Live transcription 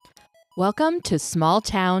Welcome to Small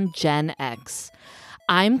Town Gen X.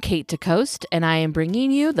 I'm Kate DeCoste, and I am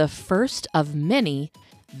bringing you the first of many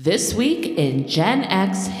This Week in Gen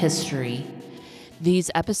X History.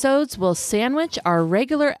 These episodes will sandwich our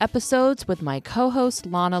regular episodes with my co-host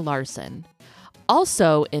Lana Larson.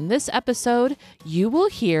 Also, in this episode, you will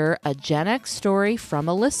hear a Gen X story from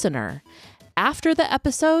a listener. After the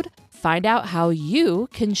episode, find out how you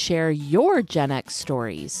can share your Gen X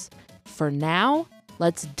stories. For now,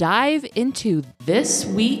 let's dive into This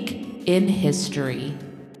Week in History.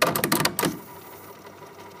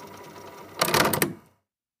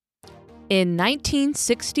 In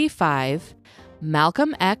 1965,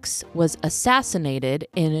 Malcolm X was assassinated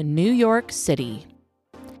in New York City.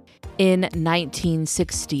 In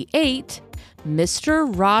 1968,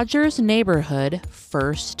 Mr. Rogers' Neighborhood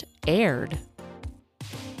first aired.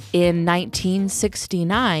 In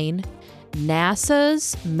 1969,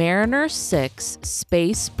 NASA's Mariner 6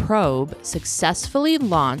 space probe successfully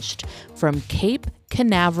launched from Cape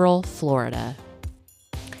Canaveral, Florida.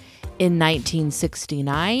 In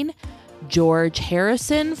 1969, George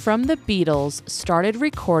Harrison from the Beatles started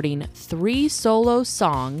recording 3 solo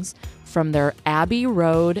songs from their Abbey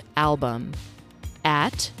Road album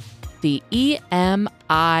at the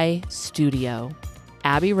EMI Studio,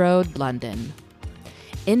 Abbey Road, London.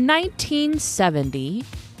 In 1970,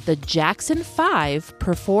 the Jackson 5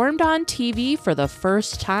 performed on TV for the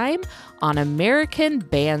first time on American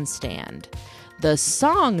Bandstand. The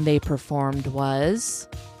song they performed was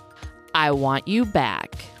I Want You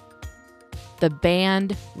Back. The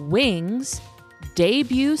band Wings'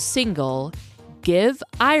 debut single, Give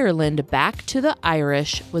Ireland Back to the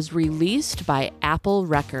Irish, was released by Apple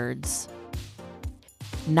Records.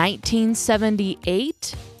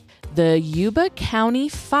 1978, the Yuba County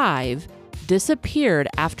Five disappeared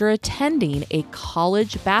after attending a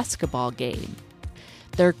college basketball game.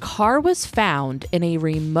 Their car was found in a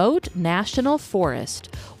remote national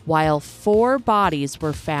forest, while 4 bodies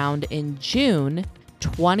were found in June,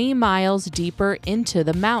 20 miles deeper into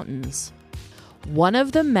the mountains. One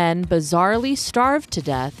of the men bizarrely starved to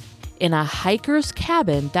death in a hiker's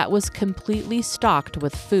cabin that was completely stocked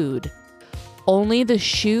with food. Only the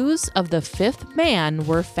shoes of the 5th man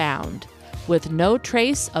were found, with no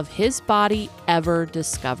trace of his body ever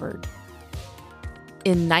discovered.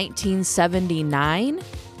 In 1979,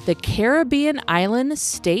 the Caribbean island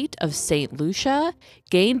state of St. Lucia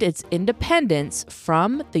gained its independence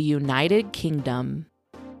from the United Kingdom.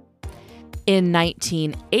 In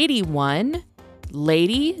 1981,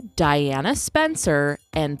 Lady Diana Spencer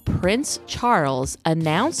and Prince Charles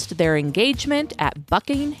announced their engagement at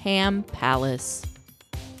Buckingham Palace.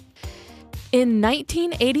 In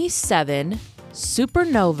 1987,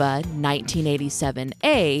 supernova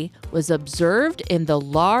 1987A was observed in the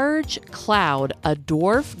Large Cloud, a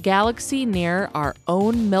dwarf galaxy near our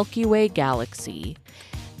own Milky Way galaxy.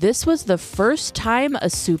 This was the first time a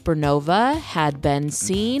supernova had been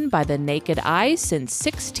seen by the naked eye since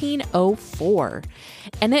 1604,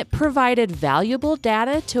 and it provided valuable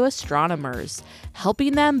data to astronomers,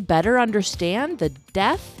 helping them better understand the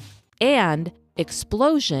death and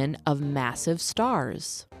explosion of massive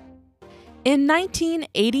stars. In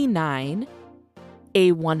 1989,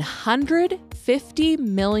 a 150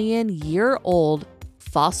 million year old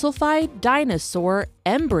fossilified dinosaur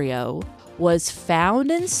embryo was found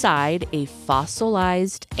inside a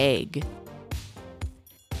fossilized egg.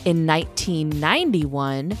 In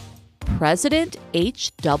 1991, President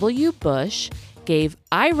H.W. Bush gave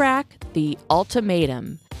Iraq the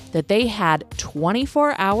ultimatum that they had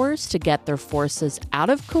 24 hours to get their forces out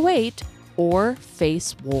of Kuwait or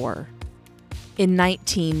face war. In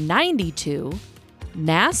 1992,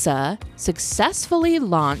 NASA successfully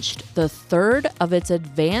launched the 3rd of its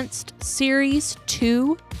Advanced Series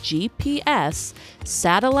 2 GPS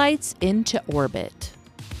satellites into orbit.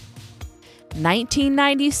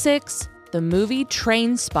 1996, the movie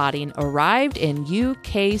Trainspotting arrived in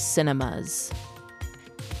UK cinemas.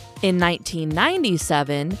 In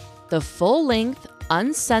 1997, the full-length,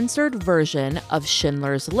 uncensored version of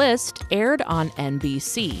Schindler's List aired on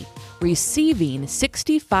NBC, receiving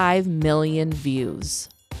 65 million views.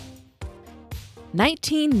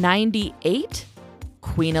 1998,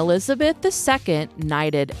 Queen Elizabeth II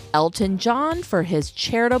knighted Elton John for his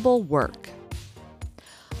charitable work.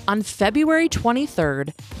 On February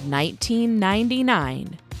 23,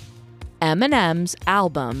 1999, Eminem's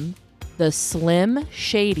album, The Slim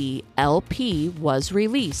Shady LP, was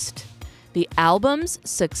released. The album's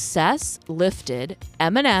success lifted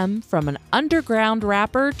Eminem from an underground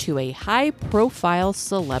rapper to a high-profile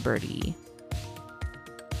celebrity.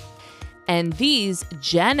 And these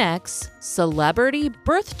Gen X celebrity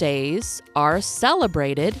birthdays are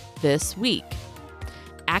celebrated this week.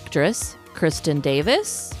 Actress Kristen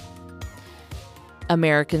Davis,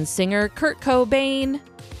 American singer Kurt Cobain,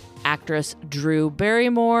 actress Drew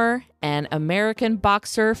Barrymore, and American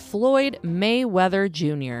boxer Floyd Mayweather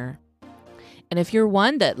Jr. And if you're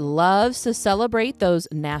one that loves to celebrate those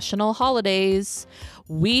national holidays,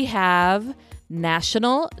 we have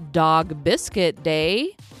National Dog Biscuit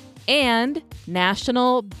Day and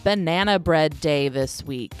National Banana Bread Day this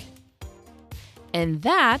week. And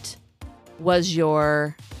that was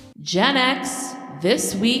your Gen X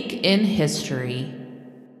This Week in History.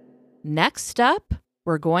 Next up,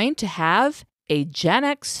 we're going to have a Gen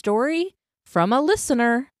X story from a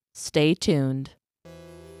listener. Stay tuned.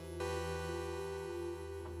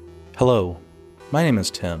 Hello, my name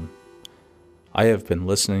is Tim. I have been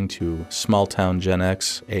listening to Small Town Gen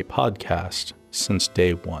X, a podcast, since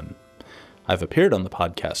day one. I've appeared on the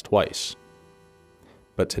podcast twice.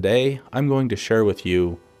 But today, I'm going to share with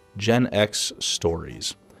you Gen X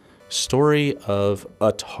stories. Story of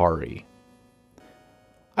Atari.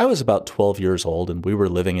 I was about 12 years old and we were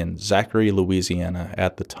living in Zachary, Louisiana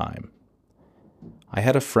at the time. I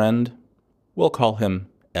had a friend, we'll call him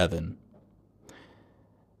Evan.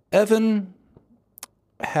 Evan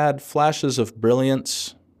had flashes of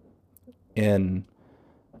brilliance in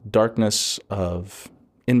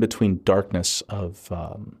between darkness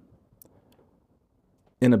of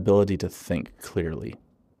inability to think clearly.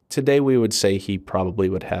 Today we would say he probably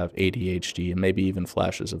would have ADHD and maybe even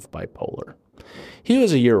flashes of bipolar. He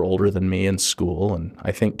was a year older than me in school, and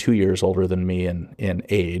I think 2 years older than me in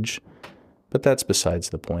age, but that's besides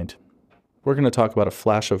the point. We're going to talk about a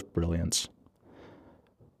flash of brilliance.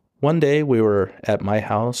 One day we were at my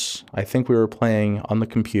house. I think we were playing on the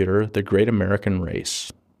computer The Great American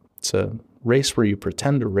Race. It's a race where you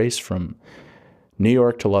pretend to race from New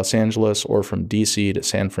York to Los Angeles, or from DC to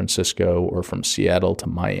San Francisco, or from Seattle to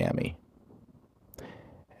Miami.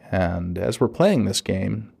 And as we're playing this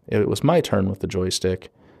game, it was my turn with the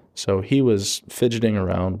joystick, so he was fidgeting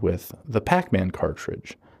around with the Pac-Man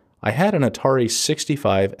cartridge. I had an Atari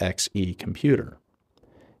 65XE computer.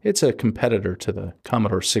 It's a competitor to the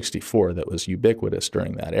Commodore 64 that was ubiquitous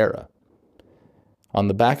during that era. On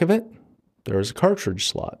the back of it, there was a cartridge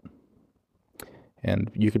slot.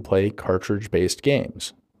 And you could play cartridge-based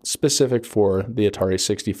games, specific for the Atari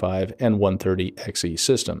 65 and 130XE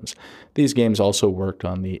systems. These games also worked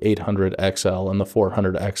on the 800XL and the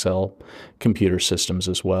 400XL computer systems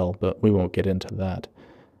as well, but we won't get into that.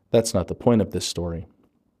 That's not the point of this story.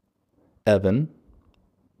 Evan,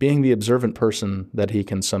 being the observant person that he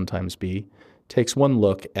can sometimes be, takes one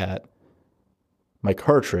look at my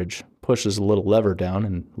cartridge, pushes a little lever down,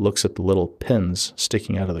 and looks at the little pins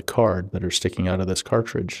sticking out of the card that are sticking out of this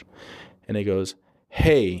cartridge. And he goes,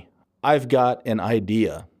 "Hey, I've got an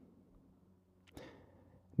idea."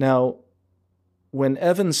 Now, when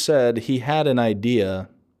Evan said he had an idea,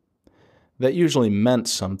 that usually meant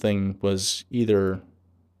something was either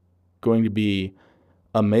going to be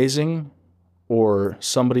amazing or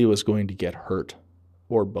somebody was going to get hurt,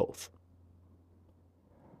 or both.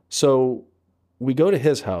 So we go to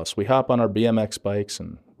his house. We hop on our BMX bikes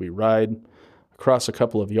and we ride across a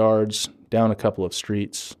couple of yards, down a couple of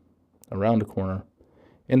streets, around a corner,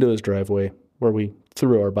 into his driveway, where we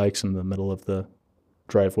threw our bikes in the middle of the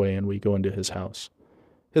driveway and we go into his house.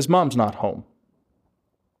 His mom's not home.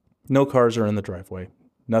 No cars are in the driveway,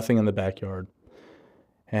 nothing in the backyard.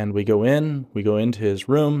 And we go into his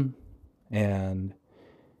room, and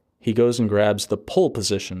he goes and grabs the pole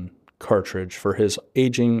position cartridge for his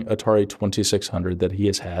aging Atari 2600 that he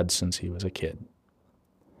has had since he was a kid.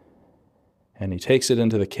 And he takes it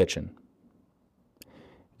into the kitchen.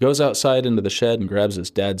 Goes outside into the shed and grabs his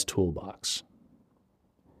dad's toolbox.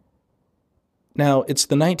 Now, it's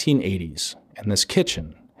the 1980s, and this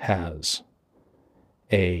kitchen has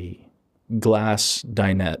a glass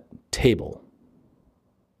dinette table.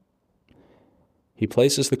 He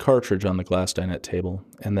places the cartridge on the glass dinette table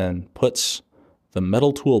and then puts the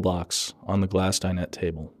metal toolbox on the glass dinette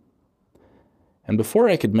table. And before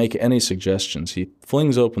I could make any suggestions, he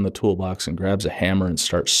flings open the toolbox and grabs a hammer and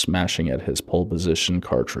starts smashing at his pole position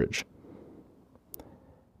cartridge,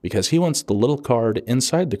 because he wants the little card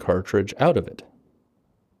inside the cartridge out of it.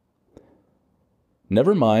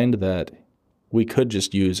 Never mind that we could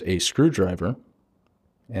just use a screwdriver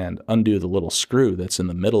and undo the little screw that's in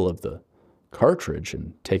the middle of the cartridge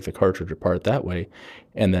and take the cartridge apart that way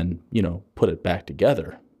and then, put it back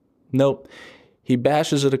together. Nope. He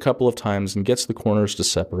bashes it a couple of times and gets the corners to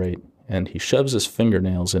separate, and he shoves his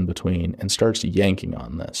fingernails in between and starts yanking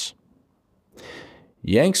on this.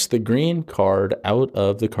 yanks the green card out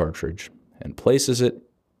of the cartridge and places it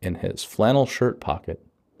in his flannel shirt pocket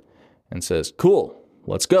and says, "Cool,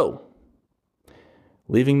 let's go,"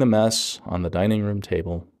 leaving the mess on the dining room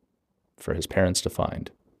table for his parents to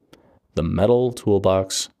find. The metal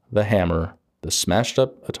toolbox, the hammer, the smashed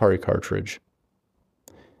up Atari cartridge,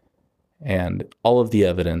 and all of the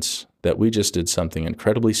evidence that we just did something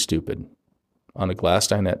incredibly stupid on a glass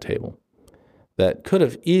dinette table that could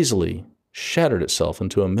have easily shattered itself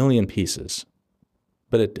into a million pieces,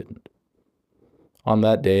 but it didn't. On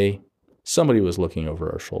that day, somebody was looking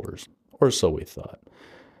over our shoulders, or so we thought.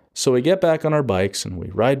 So we get back on our bikes and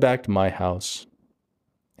we ride back to my house.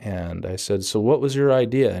 And I said, "So what was your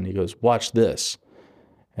idea?" And he goes, "Watch this."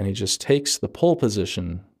 And he just takes the pole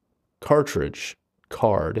position cartridge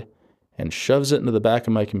card and shoves it into the back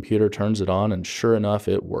of my computer, turns it on, and sure enough,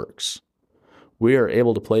 it works. We are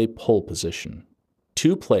able to play pole position,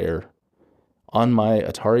 2-player, on my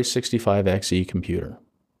Atari 65XE computer.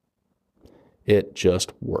 It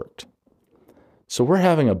just worked. So we're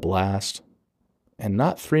having a blast, and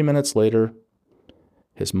not 3 minutes later,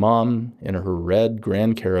 his mom in her red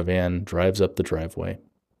Grand Caravan drives up the driveway,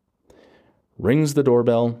 rings the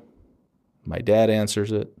doorbell. My dad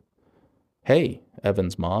answers it. "Hey,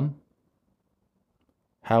 Evan's mom.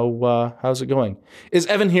 How's it going? Is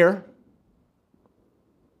Evan here?"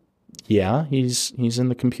 "Yeah, he's in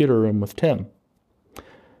the computer room with Tim."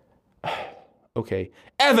 "Okay,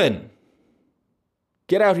 Evan,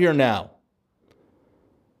 get out here now."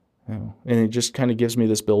 Oh, and it just kind of gives me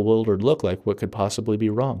this bewildered look, like what could possibly be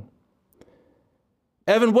wrong.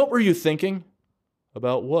 "Evan, what were you thinking?"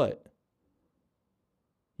 "About what?"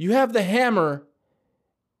 "You have the hammer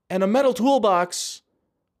and a metal toolbox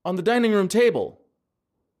on the dining room table.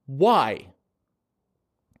 Why?"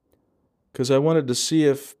 "Because I wanted to see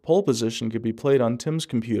if pole position could be played on Tim's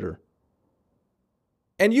computer."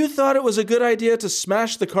 "And you thought it was a good idea to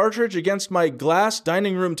smash the cartridge against my glass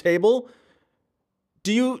dining room table?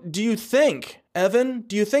 Do you think, Evan?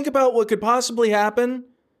 Do you think about what could possibly happen,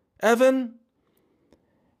 Evan?"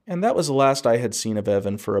 And that was the last I had seen of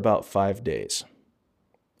Evan for about 5 days.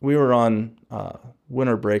 We were on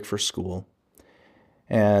winter break for school,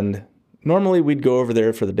 and normally we'd go over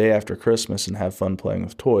there for the day after Christmas and have fun playing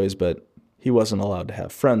with toys, but he wasn't allowed to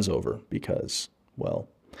have friends over because, well,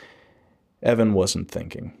 Evan wasn't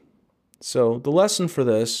thinking. So the lesson for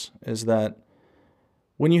this is that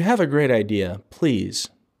when you have a great idea, please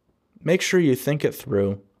make sure you think it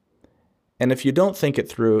through. And if you don't think it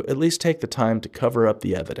through, at least take the time to cover up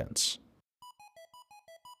the evidence.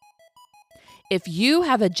 If you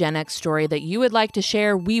have a Gen X story that you would like to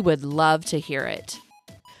share, we would love to hear it.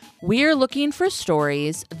 We're looking for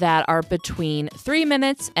stories that are between 3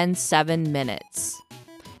 minutes and 7 minutes.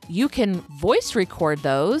 You can voice record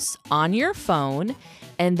those on your phone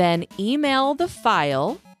and then email the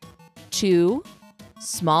file to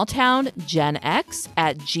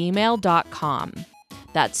smalltowngenx@gmail.com.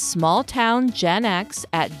 That's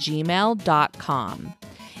smalltowngenx@gmail.com.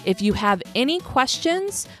 If you have any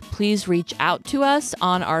questions, please reach out to us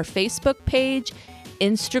on our Facebook page,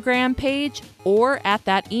 Instagram page, or at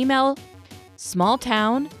that email,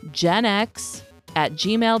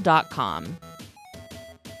 smalltowngenx@gmail.com.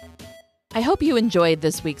 I hope you enjoyed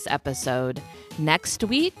this week's episode. Next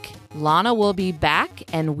week, Lana will be back,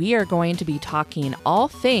 and we are going to be talking all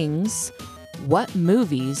things what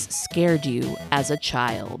movies scared you as a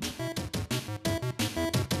child.